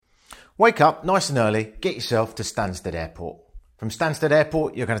Wake up nice and early, get yourself to Stansted Airport. From Stansted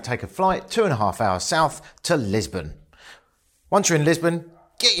Airport, you're going to take a flight 2.5 hours south to Lisbon. Once you're in Lisbon,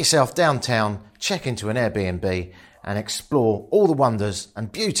 get yourself downtown, check into an Airbnb and explore all the wonders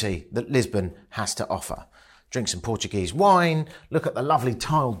and beauty that Lisbon has to offer. Drink some Portuguese wine, look at the lovely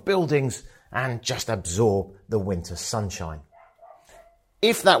tiled buildings and just absorb the winter sunshine.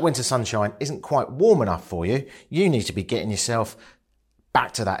 If that winter sunshine isn't quite warm enough for you, you need to be getting yourself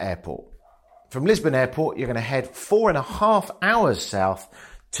back to that airport. From Lisbon Airport, you're going to head 4.5 hours south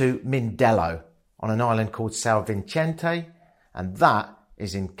to Mindelo on an island called São Vicente, and that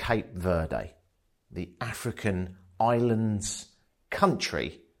is in Cape Verde, the African islands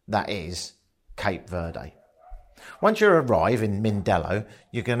country that is Cape Verde. Once you arrive in Mindelo,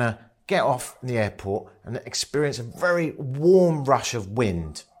 you're going to get off the airport and experience a very warm rush of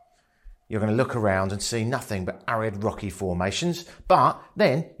wind. You're going to look around and see nothing but arid rocky formations, but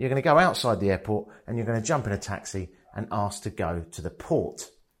then you're going to go outside the airport and you're going to jump in a taxi and ask to go to the port.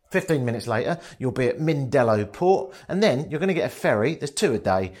 15 minutes later, you'll be at Mindelo Port, and then you're going to get a ferry. There's 2 a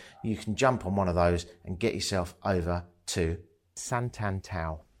day. You can jump on one of those and get yourself over to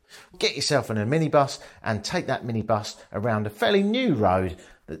Santantão. Get yourself in a minibus and take that minibus around a fairly new road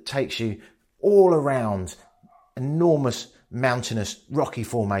that takes you all around enormous mountainous rocky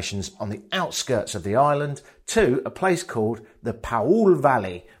formations on the outskirts of the island to a place called the Paul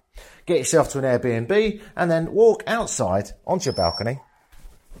Valley. Get yourself to an Airbnb and then walk outside onto your balcony.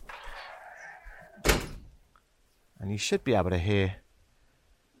 And you should be able to hear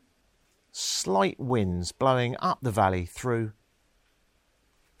slight winds blowing up the valley through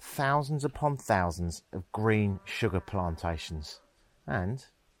thousands upon thousands of green sugar plantations. And,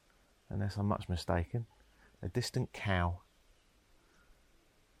 unless I'm much mistaken, a distant cow.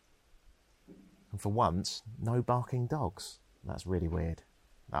 And for once, no barking dogs. That's really weird.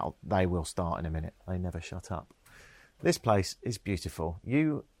 They will start in a minute. They never shut up. This place is beautiful.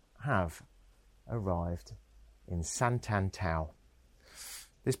 You have arrived in Santantão.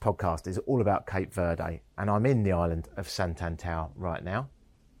 This podcast is all about Cape Verde, and I'm in the island of Santantão right now.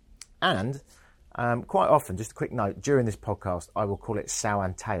 And quite often, just a quick note, during this podcast, I will call it São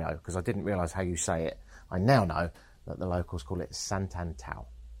Antão because I didn't realise how you say it. I now know that the locals call it Santantão.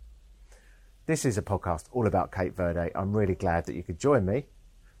 This is a podcast all about Cape Verde. I'm really glad that you could join me.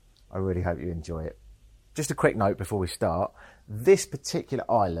 I really hope you enjoy it. Just a quick note before we start. This particular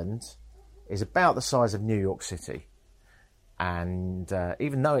island is about the size of New York City. And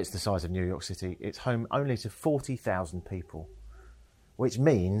even though it's the size of New York City, it's home only to 40,000 people. Which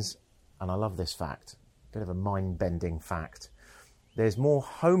means, and I love this fact, a bit of a mind-bending fact, there's more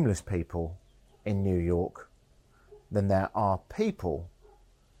homeless people in New York than there are people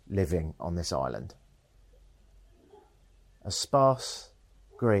living on this island. A sparse,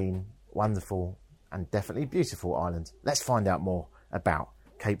 green, wonderful, and definitely beautiful island. Let's find out more about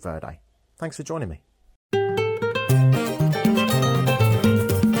Cape Verde. Thanks for joining me.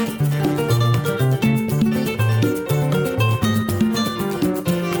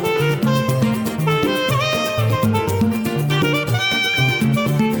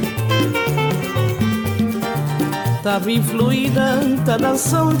 Tá bem fluida, tá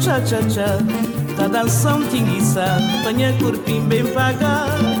dançando cha-cha-cha, tá dançando tinguiça, tenha corpinho bem paga.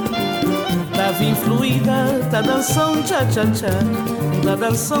 Tá bem fluida, tá dançando cha-cha-cha, tá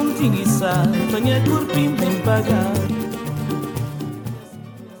dançando tinguiça, tenha corpinho bem paga.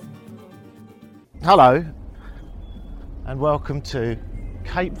 Hello, and welcome to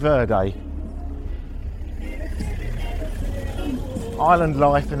Cape Verde. Island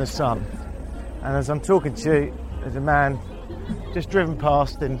life in the sun. And as I'm talking to you, there's a man just driven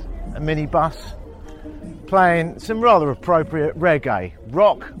past in a minibus playing some rather appropriate reggae.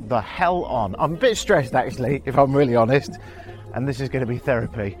 Rock the hell on. I'm a bit stressed actually, if I'm really honest, and this is going to be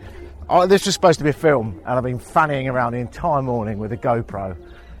therapy. This was supposed to be a film and I've been fannying around the entire morning with a GoPro.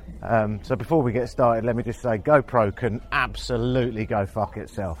 So before we get started, let me just say GoPro can absolutely go fuck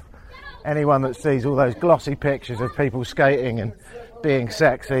itself. Anyone that sees all those glossy pictures of people skating and being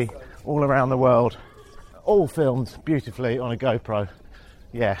sexy all around the world, all filmed beautifully on a GoPro,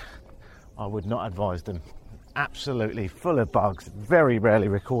 yeah, I would not advise them. Absolutely full of bugs, very rarely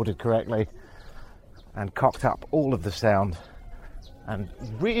recorded correctly, and cocked up all of the sound, and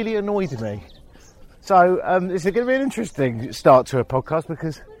really annoyed me. So this is going to be an interesting start to a podcast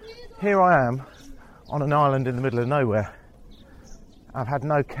because here I am on an island in the middle of nowhere. I've had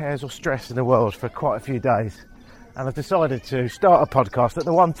no cares or stress in the world for quite a few days, and I've decided to start a podcast at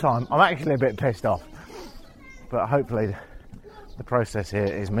the one time I'm actually a bit pissed off. But hopefully the process here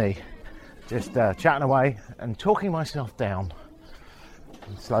is me just chatting away and talking myself down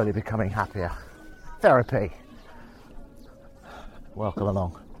I'm slowly becoming happier. Therapy. Welcome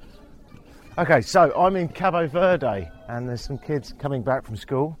along. Okay, so I'm in Cabo Verde and there's some kids coming back from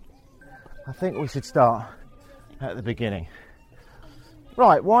school. I think we should start at the beginning.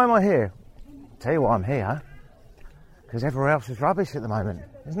 Right, why am I here? I'll tell you why I'm here. Because everywhere else is rubbish at the moment,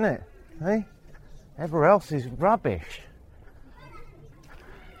 isn't it? Hey? Everywhere else is rubbish.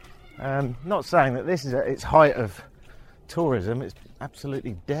 Not saying that this is at its height of tourism, it's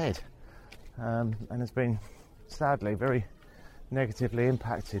absolutely dead. And has been, sadly, very negatively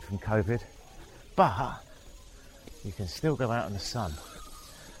impacted from COVID. But you can still go out in the sun.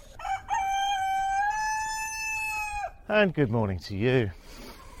 And good morning to you.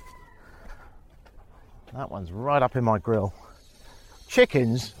 That one's right up in my grill.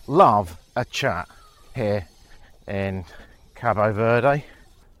 Chickens love a chat here in Cabo Verde,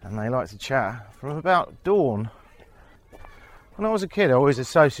 and they like to chat from about dawn. When I was a kid, I always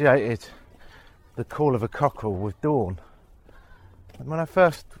associated the call of a cockerel with dawn. And when I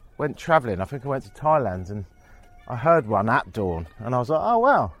first went travelling, I think I went to Thailand, and I heard one at dawn, and I was like, oh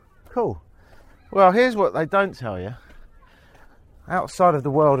wow, cool. Well, here's what they don't tell you. Outside of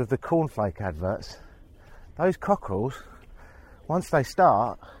the world of the cornflake adverts, those cockerels, once they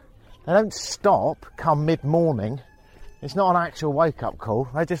start, they don't stop come mid-morning. It's not an actual wake-up call.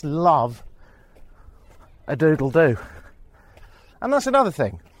 They just love a doodle-doo. And that's another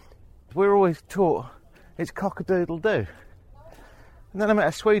thing. We're always taught it's cock-a-doodle-doo. And then I met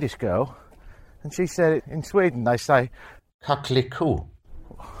a Swedish girl, and she said in Sweden they say kackeliku.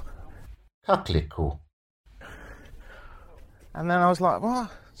 Kackeliku. And then I was like,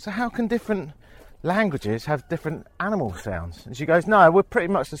 what? So how can different languages have different animal sounds? And she goes, no, we're pretty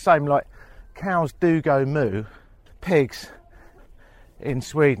much the same, like cows do go moo, pigs in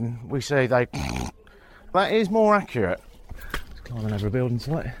Sweden, we say they that is more accurate. Just climbing over a building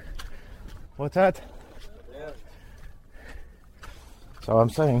site. What, Dad? Yeah. So I'm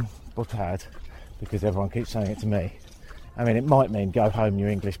saying butad because everyone keeps saying it to me. I mean, it might mean go home, you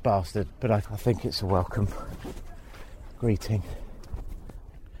English bastard, but I think it's a welcome greeting.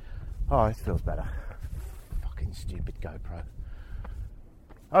 Oh, it feels better. Fucking stupid GoPro.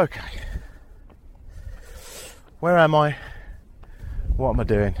 Okay. Where am I? What am I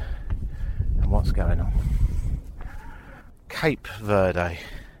doing? And what's going on? Cape Verde.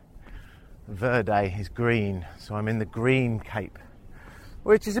 Verde is green, so I'm in the green Cape.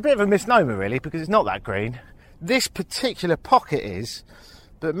 Which is a bit of a misnomer really, because it's not that green. This particular pocket is,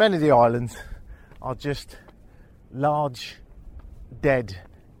 but many of the islands are just large, dead,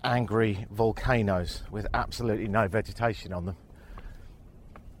 angry volcanoes with absolutely no vegetation on them.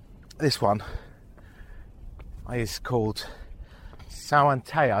 This one is called São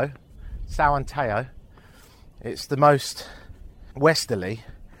Antão. It's the most westerly,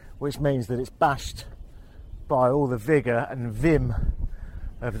 which means that it's bashed by all the vigour and vim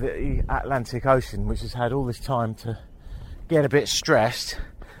of the Atlantic Ocean, which has had all this time to get a bit stressed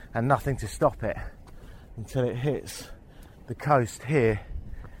and nothing to stop it until it hits the coast here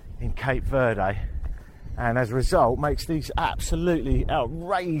in Cape Verde, and as a result makes these absolutely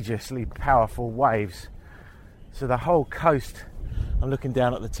outrageously powerful waves. So the whole coast, I'm looking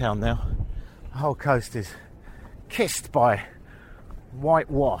down at the town now, the whole coast is kissed by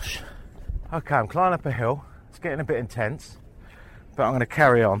whitewash. Okay, I'm climbing up a hill, it's getting a bit intense, but I'm going to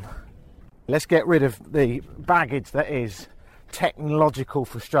carry on. Let's get rid of the baggage that is technological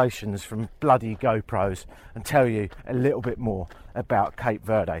frustrations from bloody GoPros and tell you a little bit more about Cape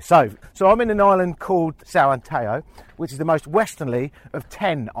Verde. So I'm in an island called São Antão, which is the most westerly of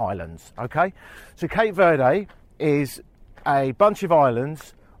 10 islands, okay? So Cape Verde is a bunch of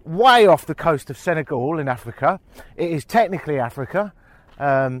islands way off the coast of Senegal in Africa. It is technically Africa,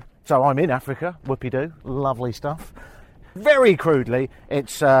 so I'm in Africa, whoopee-doo, lovely stuff. Very crudely,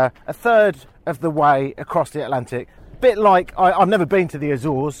 it's a third of the way across the Atlantic. Bit like, I've never been to the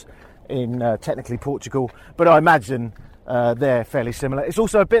Azores in technically Portugal, but I imagine they're fairly similar. It's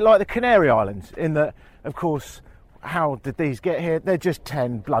also a bit like the Canary Islands in that, of course, how did these get here? They're just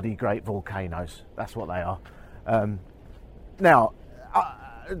 10 bloody great volcanoes. That's what they are. Now,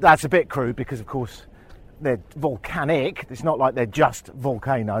 that's a bit crude because, of course, they're volcanic. It's not like they're just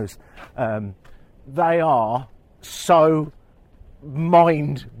volcanoes. They are so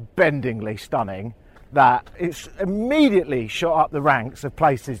mind-bendingly stunning that it's immediately shot up the ranks of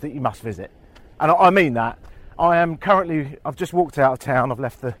places that you must visit. And I mean that. I've just walked out of town, I've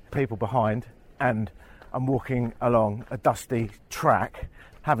left the people behind, and I'm walking along a dusty track,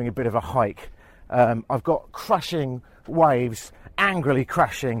 having a bit of a hike. I've got crashing waves angrily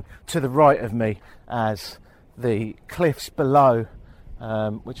crashing to the right of me as the cliffs below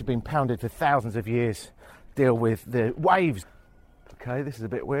which have been pounded for thousands of years, deal with the waves. Okay, this is a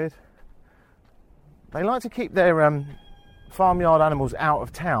bit weird. They like to keep their farmyard animals out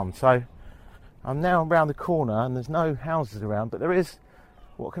of town, so I'm now around the corner and there's no houses around, but there is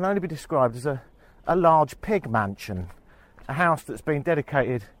what can only be described as a large pig mansion, a house that's been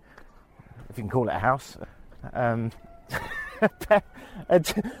dedicated, if you can call it a house,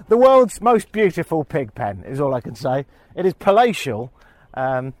 the world's most beautiful pig pen is all I can say. It is palatial,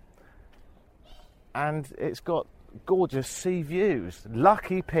 and it's got gorgeous sea views.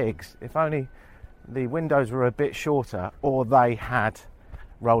 Lucky pigs. If only the windows were a bit shorter, or they had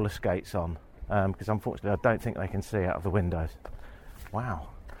roller skates on, because unfortunately I don't think they can see out of the windows. Wow.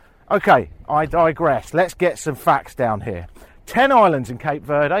 Okay, I digress. Let's get some facts down here. 10 islands in Cape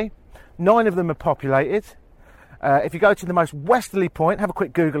Verde. 9 of them are populated. If you go to the most westerly point, have a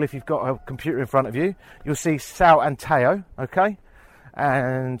quick Google if you've got a computer in front of you, you'll see São Antão, okay?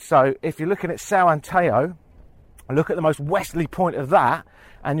 And so if you're looking at São Antão, look at the most westerly point of that,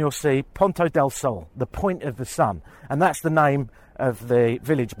 and you'll see Ponta del Sol, the Point of the Sun. And that's the name of the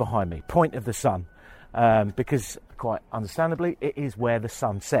village behind me, Point of the Sun, because quite understandably, it is where the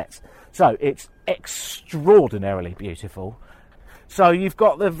sun sets. So it's extraordinarily beautiful. So you've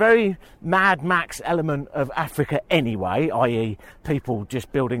got the very Mad Max element of Africa anyway, i.e. people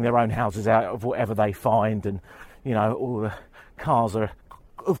just building their own houses out of whatever they find, and, you know, all the cars are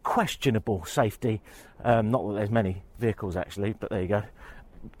of questionable safety. Not that there's many vehicles actually, but there you go.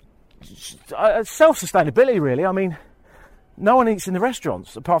 Self-sustainability really. I mean, no one eats in the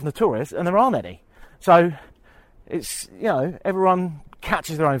restaurants apart from the tourists, and there aren't any. So it's, you know, everyone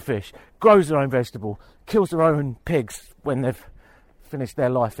catches their own fish, grows their own vegetable, kills their own pigs when they've finished their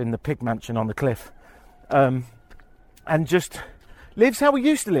life in the pig mansion on the cliff, and just lives how we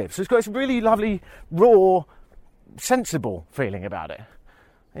used to live. So it's got this really lovely, raw, sensible feeling about it.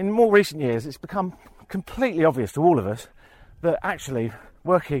 In more recent years, it's become completely obvious to all of us that actually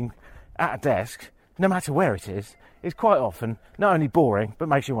working at a desk, no matter where it is quite often not only boring, but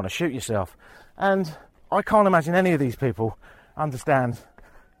makes you want to shoot yourself. And I can't imagine any of these people understand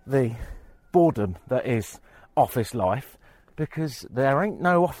the boredom that is office life, because there ain't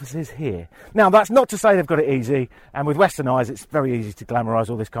no offices here. Now, that's not to say they've got it easy, and with Western eyes it's very easy to glamorise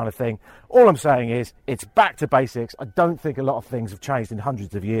all this kind of thing. All I'm saying is it's back to basics. I don't think a lot of things have changed in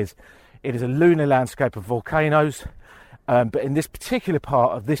hundreds of years. It is a lunar landscape of volcanoes, but in this particular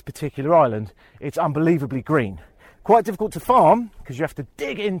part of this particular island, it's unbelievably green. Quite difficult to farm, because you have to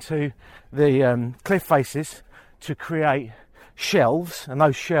dig into the cliff faces to create shelves, and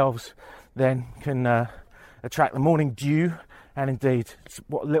those shelves then can attract the morning dew, and indeed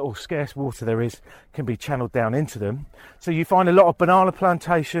what little scarce water there is can be channeled down into them. So you find a lot of banana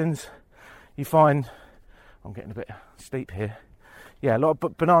plantations, you find, I'm getting a bit steep here, yeah, a lot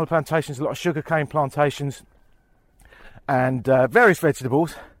of banana plantations, a lot of sugarcane plantations, and various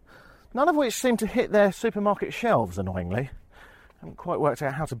vegetables, none of which seem to hit their supermarket shelves, annoyingly. I haven't quite worked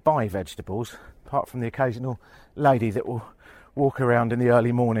out how to buy vegetables, apart from the occasional lady that will walk around in the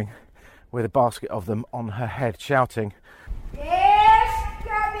early morning with a basket of them on her head, shouting, I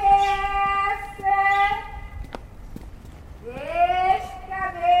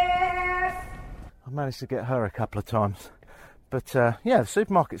managed to get her a couple of times. But yeah, the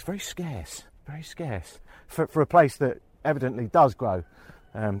supermarket's very scarce for a place that evidently does grow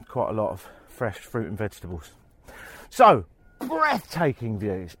quite a lot of fresh fruit and vegetables. So, breathtaking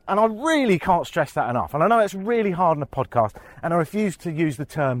views, and I really can't stress that enough. And I know it's really hard on a podcast, and I refuse to use the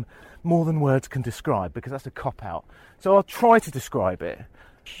term more than words can describe, because that's a cop-out. So I'll try to describe it.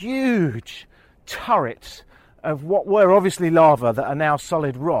 Huge turrets of what were obviously lava that are now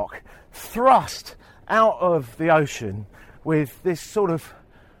solid rock, thrust out of the ocean with this sort of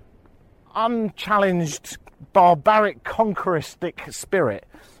unchallenged, barbaric, conqueristic spirit.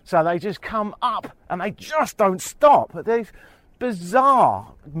 So they just come up and they just don't stop. These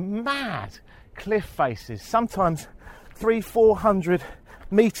bizarre, mad cliff faces, sometimes 300-400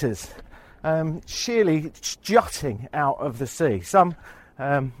 metres, sheerly jutting out of the sea. Some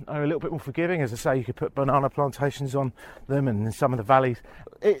are a little bit more forgiving. As I say, you could put banana plantations on them, and in some of the valleys.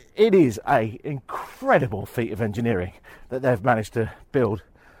 It is an incredible feat of engineering that they've managed to build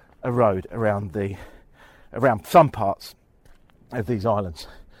a road around some parts of these islands,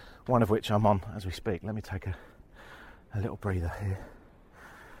 one of which I'm on as we speak. Let me take a little breather here.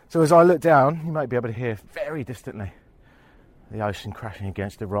 So as I look down, you might be able to hear very distantly the ocean crashing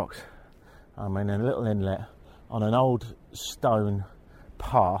against the rocks. I'm in a little inlet on an old stone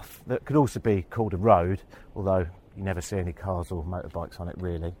path that could also be called a road, although you never see any cars or motorbikes on it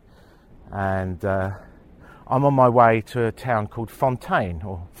really. And I'm on my way to a town called Fontaine,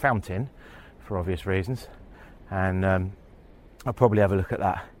 or Fountain, for obvious reasons, and I'll probably have a look at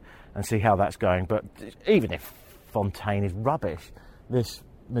that and see how that's going. But even if Fontaine is rubbish, this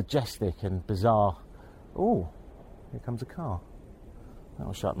majestic and bizarre... Oh, here comes a car.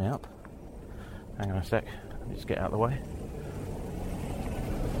 That'll shut me up. Hang on a sec, let me just get out of the way.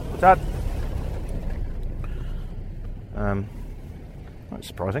 Dad! That's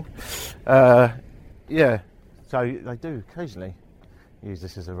surprising. Yeah, so they do occasionally use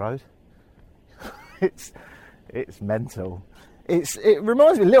this as a road. It's mental. It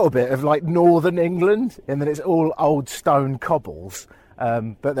reminds me a little bit of like northern England, in that it's all old stone cobbles,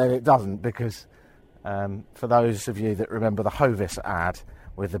 but then it doesn't, because for those of you that remember the Hovis ad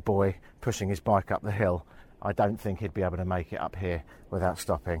with the boy pushing his bike up the hill, I don't think he'd be able to make it up here without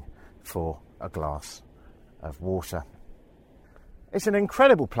stopping for a glass of water. It's an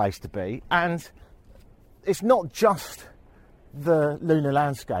incredible place to be, and it's not just the lunar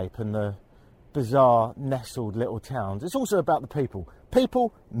landscape and the bizarre nestled little towns. It's also about the people.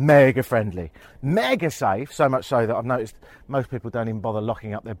 People, mega friendly, mega safe, so much so that I've noticed most people don't even bother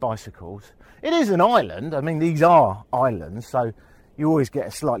locking up their bicycles. It is an island. I mean, these are islands, so you always get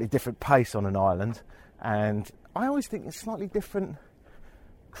a slightly different pace on an island, and I always think it's slightly different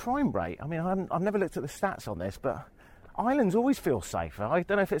crime rate. I mean, I've never looked at the stats on this, but islands always feel safer. I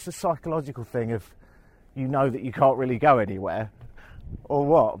don't know if it's a psychological thing of, you know, that you can't really go anywhere or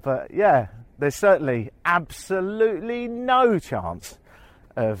what, but yeah, there's certainly absolutely no chance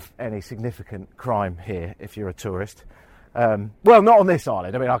of any significant crime here if you're a tourist. Well, not on this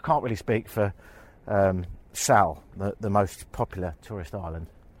island. I mean, I can't really speak for Sal, the most popular tourist island.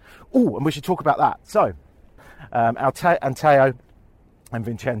 Oh, and we should talk about that. So, Anteo and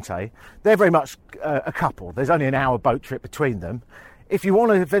Vicente, they're very much a couple. There's only an hour boat trip between them. If you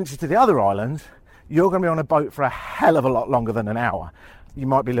want to venture to the other islands, you're going to be on a boat for a hell of a lot longer than an hour. You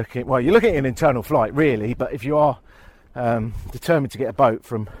might be looking, well, you're looking at an internal flight really, but if you are determined to get a boat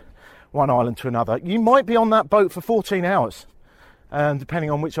from one island to another, you might be on that boat for 14 hours, depending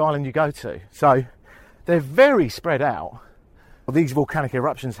on which island you go to. So they're very spread out. Well, these volcanic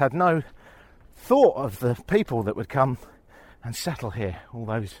eruptions had no thought of the people that would come and settle here all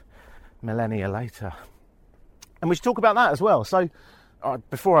those millennia later. And we should talk about that as well. So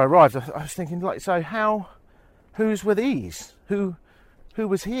before I arrived, I was thinking, like, so whose were these? Who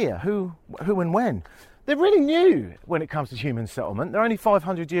was here? Who and when? They're really new when it comes to human settlement. They're only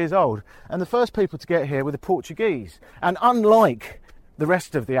 500 years old, and the first people to get here were the Portuguese. And unlike the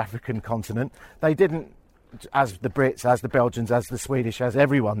rest of the African continent, they didn't, as the Brits, as the Belgians, as the Swedish, as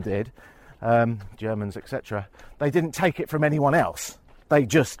everyone did, Germans, etc., they didn't take it from anyone else. They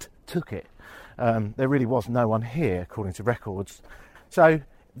just took it. There really was no one here, according to records. So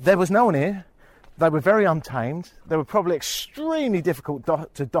there was no one here. They were very untamed. They were probably extremely difficult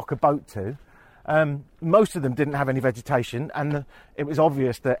to dock a boat to. Most of them didn't have any vegetation, and it was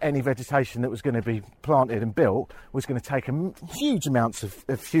obvious that any vegetation that was going to be planted and built was going to take huge amounts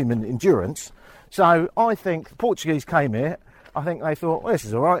of human endurance. So I think the Portuguese came here. I think they thought, well, this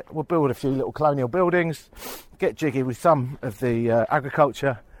is all right. We'll build a few little colonial buildings, get jiggy with some of the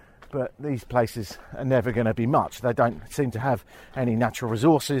agriculture, but these places are never going to be much. They don't seem to have any natural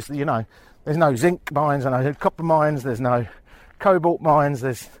resources. You know, there's no zinc mines, and no copper mines, there's no cobalt mines,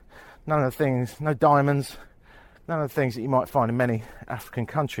 there's none of the things, no diamonds, none of the things that you might find in many African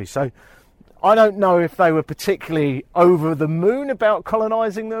countries. So I don't know if they were particularly over the moon about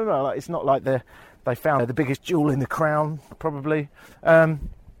colonising them. It's not like they found the biggest jewel in the crown, probably.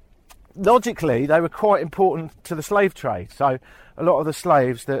 Logically, they were quite important to the slave trade. So a lot of the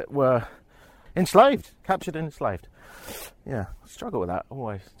slaves that were enslaved, captured and enslaved. Yeah, I struggle with that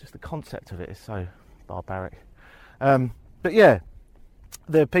always. Just the concept of it is so barbaric. But yeah,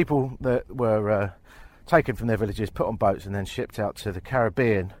 the people that were taken from their villages, put on boats and then shipped out to the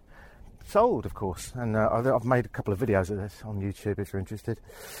Caribbean, sold, of course. And I've made a couple of videos of this on YouTube if you're interested.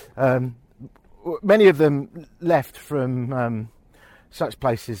 Many of them left from such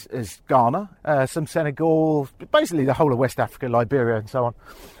places as Ghana, some Senegal, basically the whole of West Africa, Liberia and so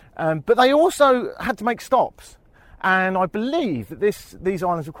on. But they also had to make stops. And I believe that these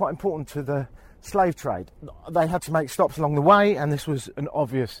islands were quite important to the slave trade. They had to make stops along the way, and this was an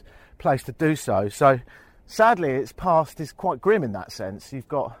obvious place to do so. So sadly, its past is quite grim in that sense. You've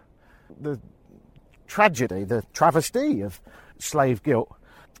got the tragedy, the travesty of slave guilt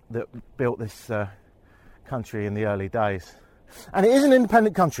that built this country in the early days. And it is an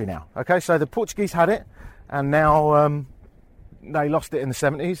independent country now. Okay, so the Portuguese had it, and now they lost it in the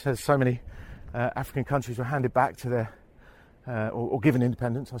 70s, as so many African countries were handed back to their, or given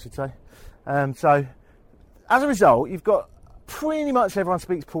independence, I should say. So as a result, you've got pretty much everyone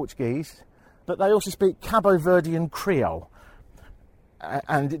speaks Portuguese, but they also speak Cabo Verdean Creole.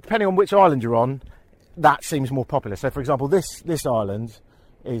 And depending on which island you're on, that seems more popular. So, for example, this island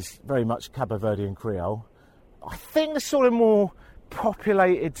is very much Cabo Verdean Creole. I think the sort of more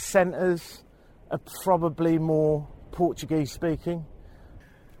populated centres are probably more Portuguese speaking.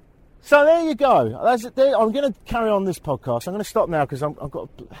 So there you go. I'm going to carry on this podcast. I'm going to stop now because I've got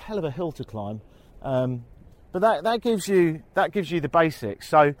a hell of a hill to climb. But that gives you the basics.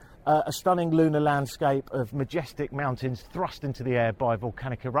 So a stunning lunar landscape of majestic mountains thrust into the air by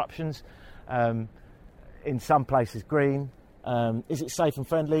volcanic eruptions. In some places green. Is it safe and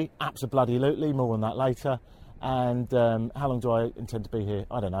friendly? Abso-bloody-lutely. More on that later. And how long do I intend to be here?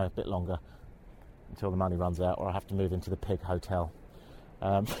 I don't know, a bit longer. Until the money runs out or I have to move into the Pig Hotel.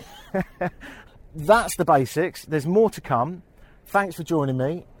 That's the basics. There's more to come. Thanks for joining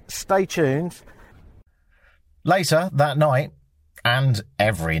me. Stay tuned. Later that night, and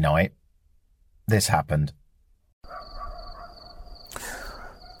every night, this happened.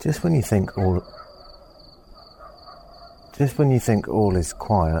 Just when you think all is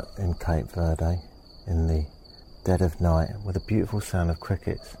quiet in Cape Verde, in the dead of night, with a beautiful sound of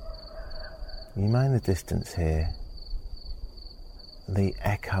crickets, you may in the distance hear the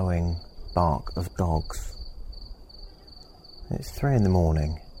echoing bark of dogs. It's 3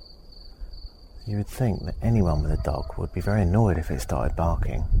 a.m. You would think that anyone with a dog would be very annoyed if it started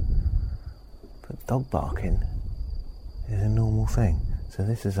barking. But dog barking is a normal thing. So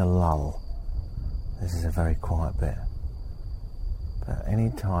this is a lull. This is a very quiet bit. But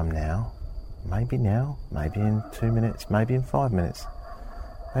any time now, maybe in 2 minutes, maybe in 5 minutes,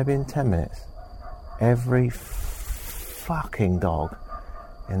 maybe in 10 minutes, every fucking dog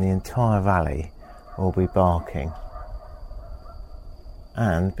in the entire valley will be barking.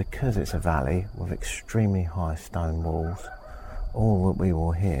 And because it's a valley with extremely high stone walls, all that we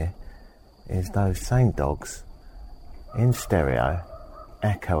will hear is those same dogs in stereo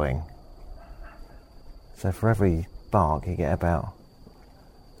echoing. So for every bark you get about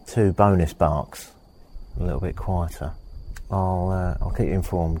 2 bonus barks, a little bit quieter. I'll keep you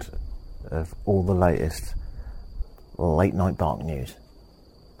informed of all the latest late night bark news.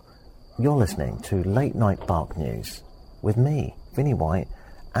 You're listening to Late Night Bark News with me, Vinnie White,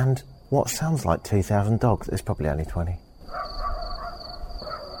 and what sounds like 2,000 dogs. It's probably only 20.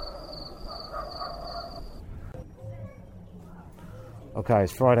 Okay,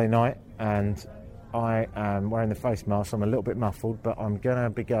 it's Friday night and I am wearing the face mask. I'm a little bit muffled, but I'm going to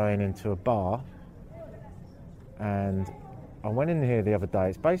be going into a bar. And I went in here the other day.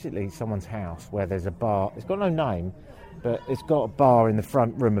 It's basically someone's house where there's a bar. It's got no name, but it's got a bar in the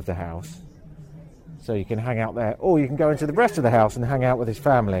front room of the house. So you can hang out there, or you can go into the rest of the house and hang out with his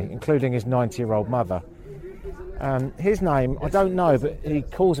family, including his 90-year-old mother. His name, I don't know, but he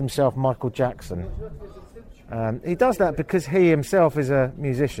calls himself Michael Jackson. He does that because he himself is a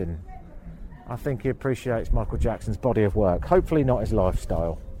musician. I think he appreciates Michael Jackson's body of work, hopefully not his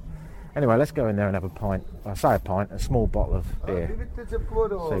lifestyle. Anyway, let's go in there and have a pint. I say a pint, a small bottle of beer. See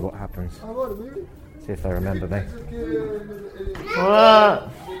what happens. See if they remember me.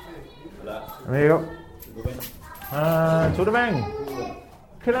 Olá! Amigo. Tudo bem?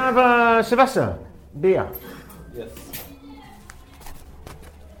 Can I have a cerveza? Beer? Yes.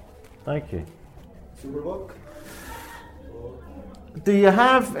 Thank you. Superbock? Do you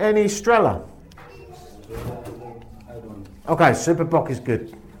have any Strella? I don't. Okay, Superbock is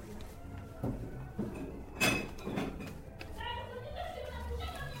good.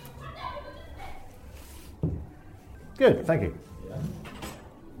 Good, thank you. Yeah.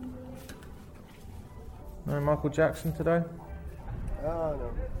 No Michael Jackson today?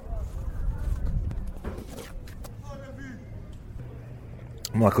 No.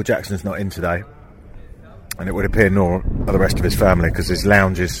 Michael Jackson's not in today, and it would appear nor are the rest of his family because his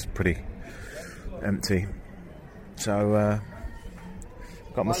lounge is pretty empty. So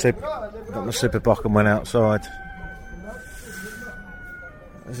got my Superbock and went outside.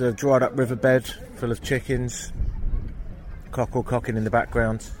 There's a dried up riverbed full of chickens, cockle cocking in the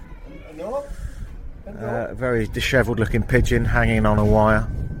background. A very dishevelled looking pigeon hanging on a wire,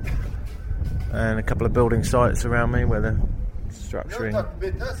 and a couple of building sites around me where they're structuring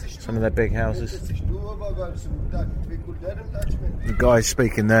some of their big houses. The guy's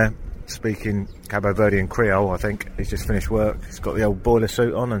speaking there, speaking Cabo Verdean Creole, I think. He's just finished work. He's got the old boiler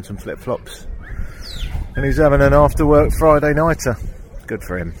suit on and some flip-flops, and he's having an after-work Friday nighter. Good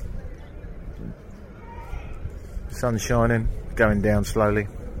for him. Sun's shining, going down slowly.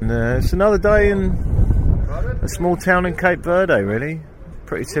 And, it's another day in a small town in Cape Verde, really.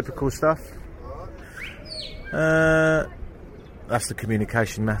 Pretty typical stuff. That's the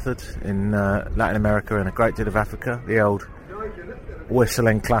communication method in Latin America and a great deal of Africa. The old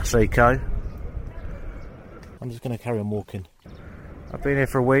whistling classico. I'm just going to carry on walking. I've been here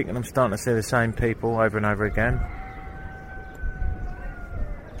for a week and I'm starting to see the same people over and over again.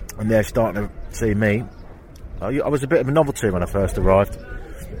 And they're starting to see me. I was a bit of a novelty when I first arrived,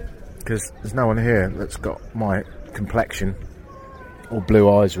 because there's no one here that's got my complexion, or blue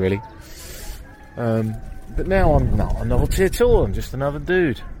eyes really. But now I'm not a novelty at all, I'm just another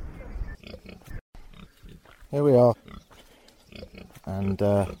dude. Here we are. And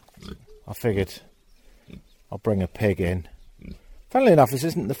I figured I'll bring a pig in. Funnily enough, this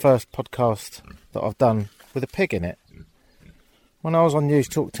isn't the first podcast that I've done with a pig in it. When I was on News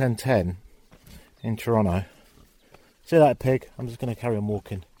Talk 1010 in Toronto, see that pig? I'm just going to carry on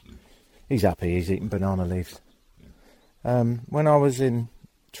walking. He's happy, he's eating banana leaves. When I was in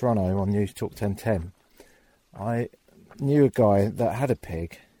Toronto on News Talk 1010, I knew a guy that had a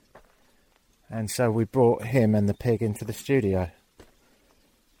pig, and so we brought him and the pig into the studio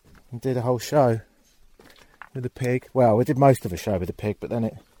and did a whole show with the pig. Well, we did most of a show with the pig, but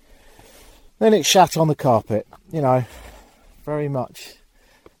then it shat on the carpet. You know, very much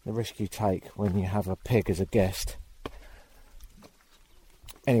the risk you take when you have a pig as a guest.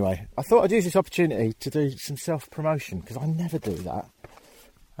 Anyway, I thought I'd use this opportunity to do some self-promotion, because I never do that.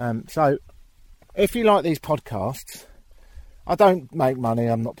 So, if you like these podcasts, I don't make money,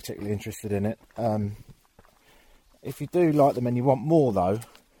 I'm not particularly interested in it. If you do like them and you want more though,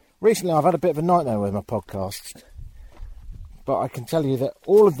 recently I've had a bit of a nightmare with my podcasts, but I can tell you that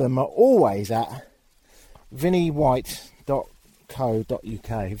all of them are always at vinnywhite.co.uk,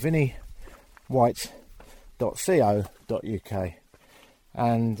 vinnywhite.co.uk.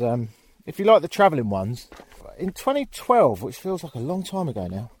 And if you like the travelling ones, in 2012, which feels like a long time ago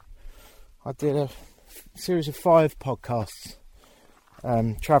now, I did a series of 5 podcasts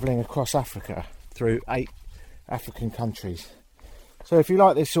travelling across Africa through 8 African countries. So if you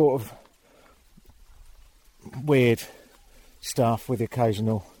like this sort of weird stuff with the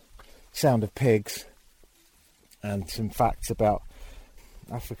occasional sound of pigs and some facts about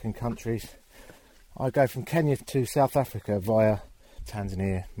African countries, I go from Kenya to South Africa via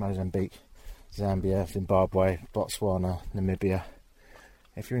Tanzania, Mozambique, Zambia, Zimbabwe, Botswana, Namibia.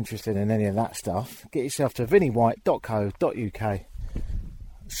 If you're interested in any of that stuff, get yourself to vinnywhite.co.uk,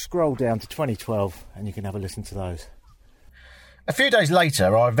 scroll down to 2012 and you can have a listen to those. A few days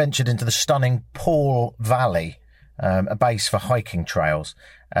later, I ventured into the stunning Paul Valley, a base for hiking trails.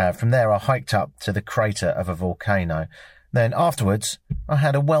 From there, I hiked up to the crater of a volcano. Then afterwards, I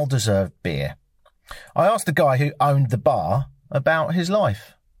had a well-deserved beer. I asked the guy who owned the bar about his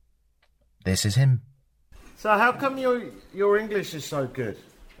life. This is him. So how come your English is so good?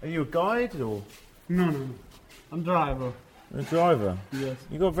 Are you a guide or? No. I'm driver. A driver? Yes.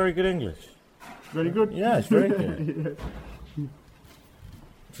 You got very good English. Very good? Yeah, it's very good. Yeah.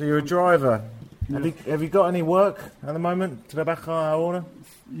 So you're a driver. Yes. Have you got any work at the moment? Trabaja ahora?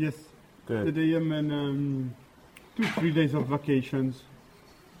 Yes. Good. Today I'm in 2-3 days of vacations.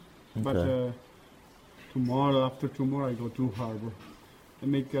 Okay. But tomorrow, after tomorrow, I go to Harbour. I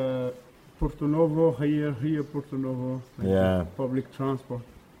make Porto Novo, here Porto Novo. Yeah. Public transport.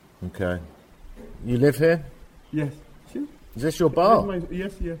 Okay. You live here? Yes. Sure. Is this your bar?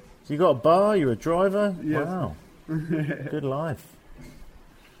 Yes. So you got a bar, you're a driver? Yes. Wow. Good life.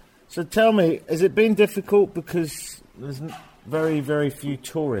 So tell me, has it been difficult because there's very, very few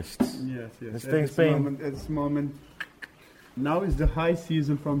tourists? Yes. At this moment, now is the high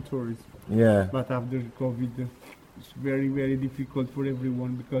season from tourists. Yeah. But after COVID, it's very, very difficult for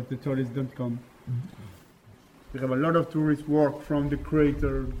everyone because the tourists don't come. We have a lot of tourists walk from the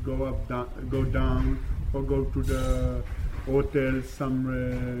crater, go down, or go to the hotel,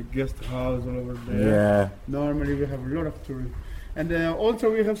 some guest house all over there. Yeah. Normally we have a lot of tourists. And also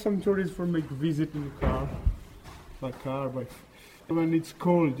we have some tourists for make visit in the car. But when it's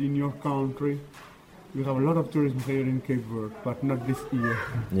cold in your country, we have a lot of tourism here in Cape Verde, but not this year.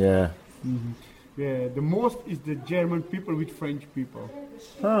 Yeah. Mm-hmm. Yeah, the most is the German people with French people.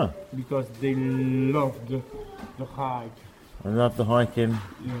 Huh. Because they love the hike. I love the hiking.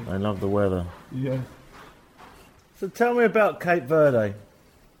 Yeah. I love the weather. Yeah. So tell me about Cape Verde,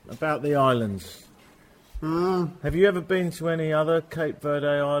 about the islands. Have you ever been to any other Cape Verde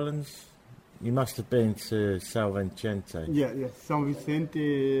islands? You must have been to São Vicente. Yeah, São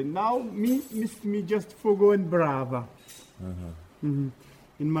Vicente. Now, me just Fogo and Brava. Mm-hmm.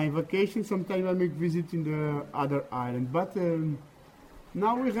 In my vacation, sometimes I make visit in the other island. But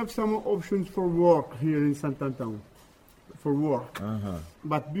now we have some options for work here in Sant Antão. for work.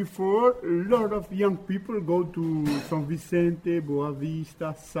 But before, a lot of young people go to San Vicente, Boa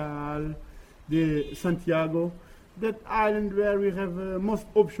Vista, Sal, the Santiago, that island where we have most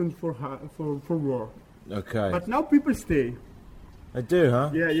options for work. Okay. But now people stay. They do,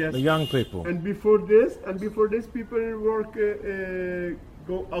 huh? Yeah, yes. The young people. And before this, people work,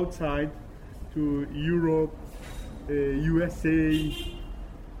 go outside to Europe, USA,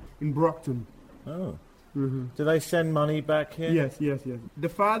 in Brockton. Oh. Do they send money back here? Yes. The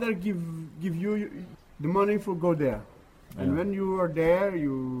father give you the money for go there, and when you are there,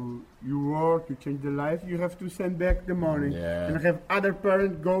 you work, you change the life. You have to send back the money, and have other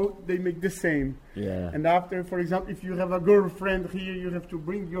parents go. They make the same. Yeah. And after, for example, if you have a girlfriend here, you have to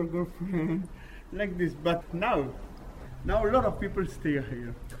bring your girlfriend, like this. But now a lot of people stay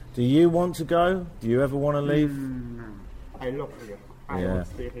here. Do you want to go? Do you ever want to leave? I love here. I want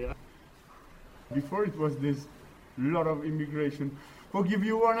to stay here. Before it was this lot of immigration. To give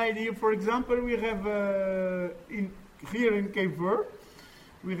you one idea, for example, we have here in Cape Verde,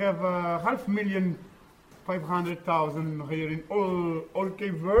 we have 500,000 here in all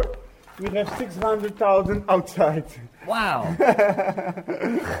Cape Verde. We have 600,000 outside. Wow.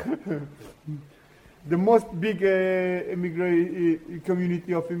 The most big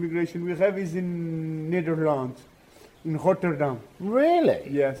community of immigration we have is in Netherlands. In Rotterdam. Really?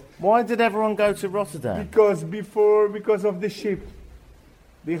 Yes. Why did everyone go to Rotterdam? Because of the ship.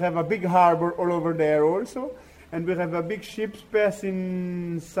 They have a big harbor all over there also. And we have a big ships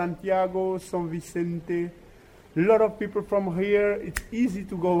passing Santiago, San Vicente. A lot of people from here, it's easy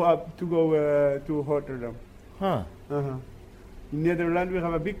to go to Rotterdam. Huh. In Netherlands we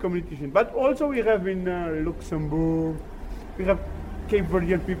have a big community. But also we have in Luxembourg. We have Cape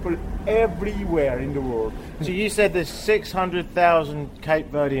Verdean people everywhere in the world. So you said there's 600,000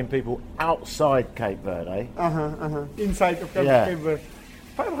 Cape Verdean people outside Cape Verde, eh? Inside of Cape Verde.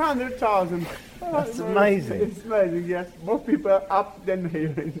 500,000. That's amazing. It's amazing, yes. More people up than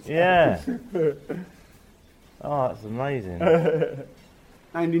here. Yeah. Oh, that's amazing.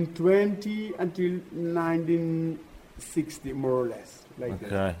 1920 until 1960, more or less. Like Okay.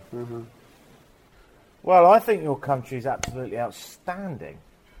 that. Well, I think your country is absolutely outstanding.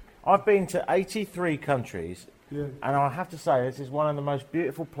 I've been to 83 countries, and I have to say, this is one of the most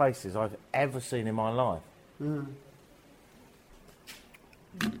beautiful places I've ever seen in my life.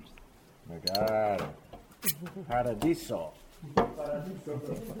 Paradiso.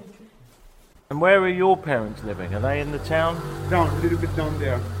 And where are your parents living? Are they in the town? Down, a little bit down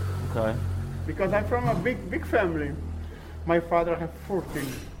there. Okay. Because I'm from a big family. My father has 14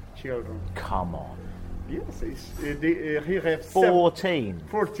 children. Come on. Yes, he has 14?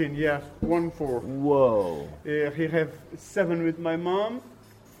 14, yes, 1-4. Whoa. He have 7 with my mom,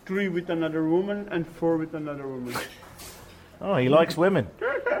 3 with another woman, and 4 with another woman. Oh, he likes women.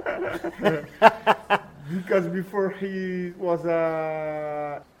 Because before he was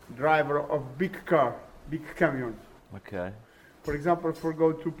a driver of big car, big camion. Okay. For example, for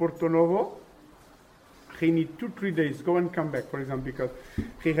go to Porto Novo, he need 2-3 days, go and come back, for example, because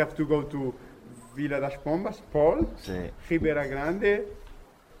he have to go to Vila das Pombas, Paul, Sí. Ribeira Grande,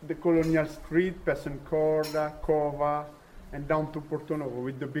 the Colonial Street, Pessencorda, Cova, and down to Porto Novo.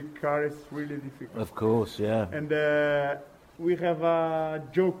 With the big car, it's really difficult. Of course, yeah. And we have a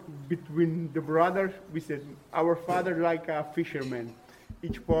joke between the brothers. We said, our father like a fisherman,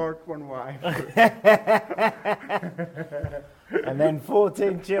 each part one wife. And then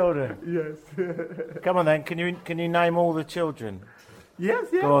 14 children. Yes. Come on then, can you name all the children?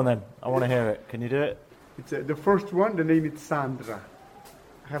 Yes, yes. Go on then, I want to hear it. Can you do it? It's the first one, the name is Sandra.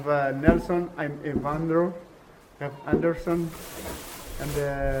 I have Nelson, I'm Evandro, I have Anderson, and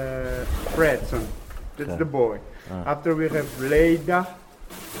Fredson. That's the boy. After we have Leida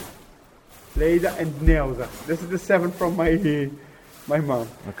and Neuza. This is the 7 from my mom.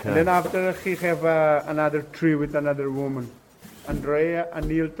 Okay. And then after he have another 3 with another woman. Andrea,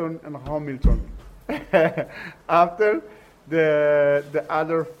 Anilton, and Hamilton. After the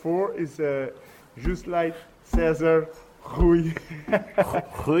other 4 is just like Cesar, Rui.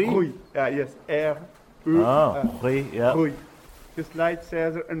 Rui? Yes, R. Rui, yeah. Rui. Just like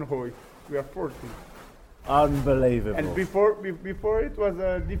Cesar and Rui. We are 14. Unbelievable. And before it was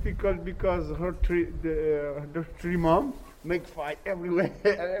difficult because her 3 moms make fight everywhere.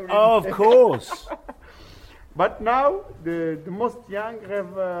 Oh, of course. But now the most young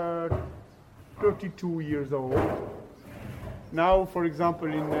have 32 years old. Now, for example,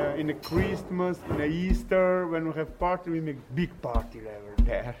 in a Christmas, in a Easter, when we have party, we make big party over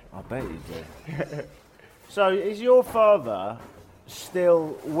there. I bet you do. So, is your father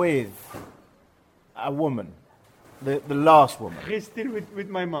still with a woman? The last woman. He's still with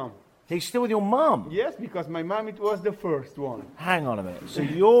my mom. He's still with your mum? Yes, because my mom, it was the first one. Hang on a minute. So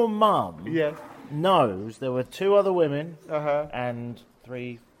your mum Yes. knows there were 2 other women Uh-huh. and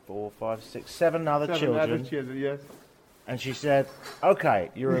 3, 4, 5, 6, 7 other 7 children. other children, yes. And she said,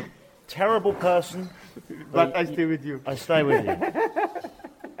 okay, you're a terrible person, But I stay with you. I stay with you.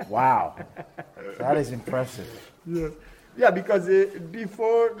 Wow. That is impressive. Yeah, yeah, because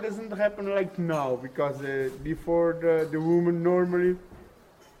before it doesn't happen like now. Because before the woman normally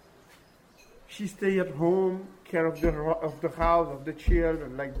she stay at home, care of the house, of the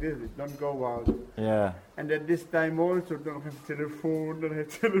children, like this. It don't go out. Yeah. And at this time also don't have telephone, don't have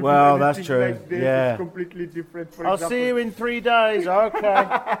telephone. Well, that's anything true. Like this. Yeah. It's completely different. For I'll example, see you in 3 days. Okay.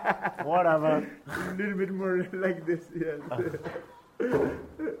 Whatever. a little bit more like this. Yes.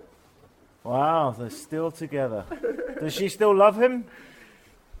 Wow, they're still together. Does she still love him?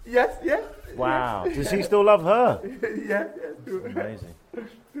 Yes. Yes. Wow. Does he still love her? Yes. Amazing.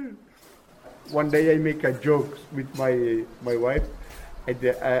 One day I make a joke with my wife.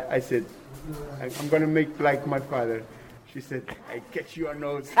 I said, I'm gonna make like my father. She said, I catch your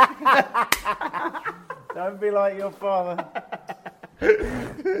nose. Don't be like your father.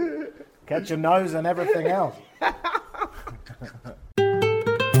 Catch your nose and everything else.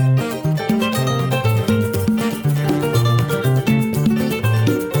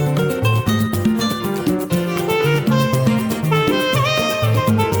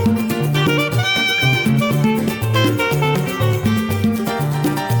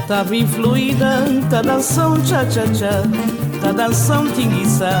 Tá bem fluida, tá dançando cha-cha-cha, tá dançando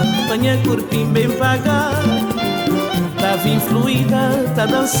tinguiça, tenha corpinho bem pagar. Tá bem fluida, tá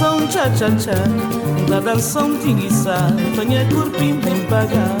dançando cha-cha-cha, tá dançando tinguiça, tenha corpinho bem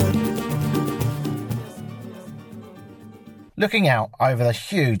pagar. Looking out over the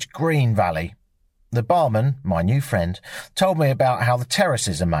huge green valley, the barman, my new friend, told me about how the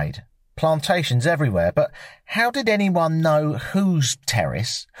terraces are made. Plantations everywhere, but how did anyone know whose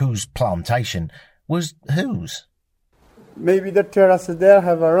terrace, whose plantation, was whose? Maybe the terraces there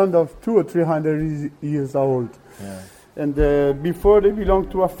have around of 200 or 300 years old. Yeah. And before they belong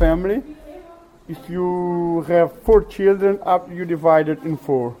to a family, if you have 4 children, up you divide it in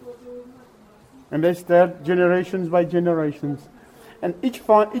 4. And they start generations by generations. And each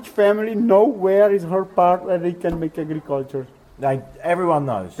family know where is her part where they can make agriculture. Everyone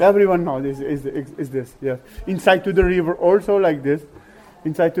knows. Everyone knows is this, yes. Inside to the river also like this.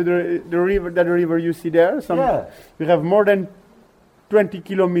 Inside to the river, that river you see there. We have more than 20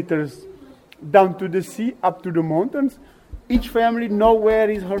 kilometers down to the sea, up to the mountains. Each family know where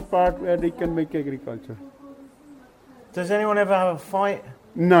is her part where they can make agriculture. Does anyone ever have a fight?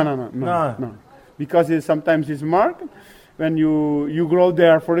 No. Because sometimes it's marked. When you grow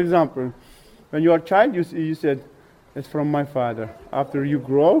there, for example, when you are a child, you said, that's from my father. After you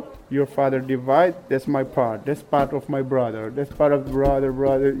grow, your father divide. That's my part. That's part of my brother. That's part of brother.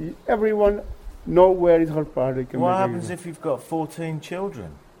 Everyone know where is her part. What happens if you've got 14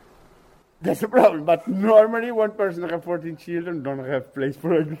 children? That's a problem. But normally, one person have 14 children don't have place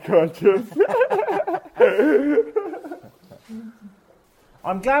for agriculture.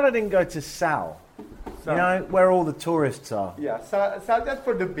 I'm glad I didn't go to Sal. You know, where all the tourists are. Yeah, so that's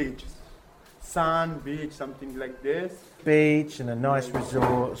for the beach. Sun, beach, something like this. Beach and a nice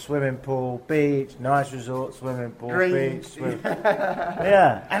resort, swimming pool, beach, nice resort, swimming pool, Drink. beach,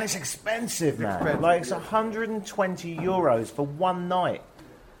 yeah, and it's expensive, man. Expensive, Like, it's 120 euros for one night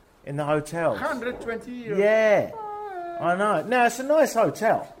in the hotel. 120 euros. Yeah, I know. Now, it's a nice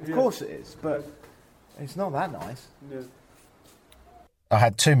hotel. Of course it is, but it's not that nice. Yes. I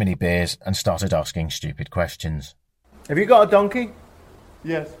had too many beers and started asking stupid questions. Have you got a donkey?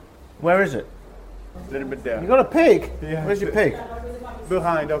 Yes, Where is it? a little bit there. You got a pig? Yeah. Where's your pig?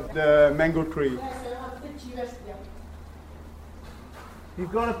 Behind of the mango tree.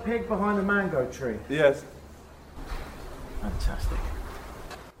 You've got a pig behind the mango tree. Yes. Fantastic.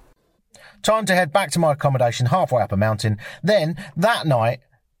 Time to head back to my accommodation halfway up a mountain. Then, that night,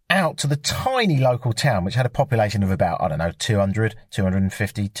 out to the tiny local town, which had a population of about, 200,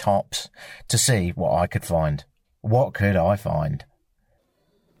 250 tops, to see what I could find. What could I find?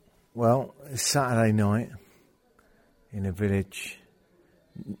 Well, it's Saturday night in a village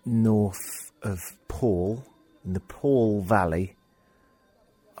north of Paul, in the Paul Valley,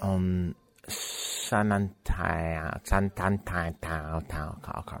 on I can't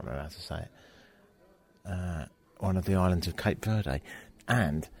remember how to say it, one of the islands of Cape Verde,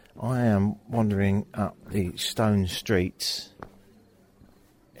 and I am wandering up the stone streets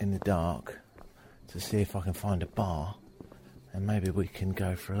in the dark to see if I can find a bar, and maybe we can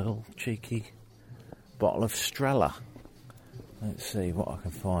go for a little cheeky bottle of Strella. Let's see what I can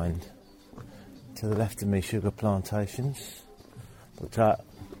find. To the left of me, sugar plantations. What's that?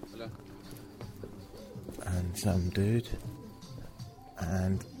 And some dude.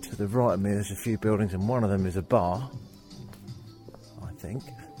 And to the right of me, there's a few buildings, and one of them is a bar, I think.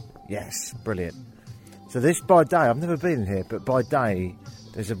 Yes, brilliant. So this, by day, I've never been here, but by day,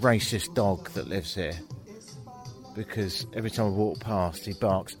 there's a racist dog that lives here. Because every time I walk past, he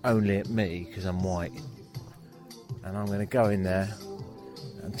barks only at me because I'm white. And I'm going to go in there,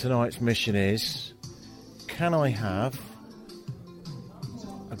 and tonight's mission is, can I have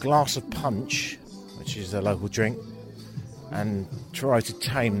a glass of punch, which is a local drink, and try to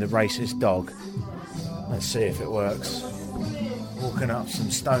tame the racist dog? Let's see if it works. Walking up some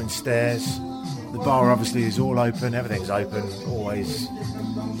stone stairs. The bar obviously is all open, everything's open, always.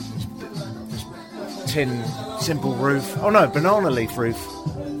 Just tin, simple roof. Oh no, banana leaf roof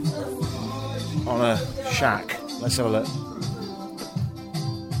on a shack. Let's have a look.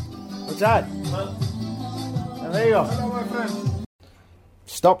 What's that? Oh, there you go.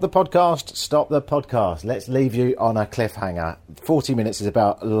 Stop the podcast. Let's leave you on a cliffhanger. 40 minutes is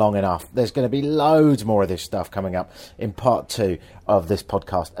about long enough. There's going to be loads more of this stuff coming up in part 2 of this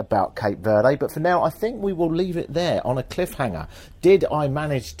podcast about Cape Verde. But for now, I think we will leave it there on a cliffhanger. Did I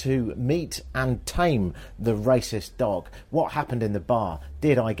manage to meet and tame the racist dog? What happened in the bar?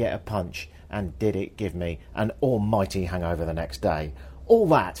 Did I get a punch? And did it give me an almighty hangover the next day? All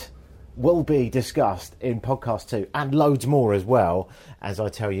that will be discussed in podcast 2 and loads more as well, as I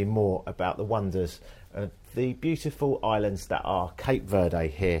tell you more about the wonders of the beautiful islands that are Cape Verde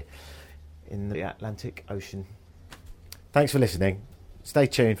here in the Atlantic Ocean. Thanks for listening. Stay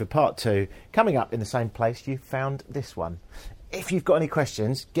tuned for part 2 coming up in the same place you found this one. If you've got any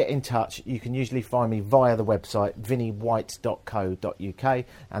questions, get in touch. You can usually find me via the website vinnywhite.co.uk,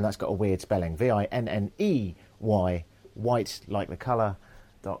 and that's got a weird spelling, Vinney, white like the colour,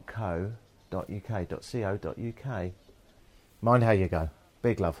 .co.uk. Mind how you go.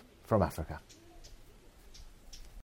 Big love from Africa.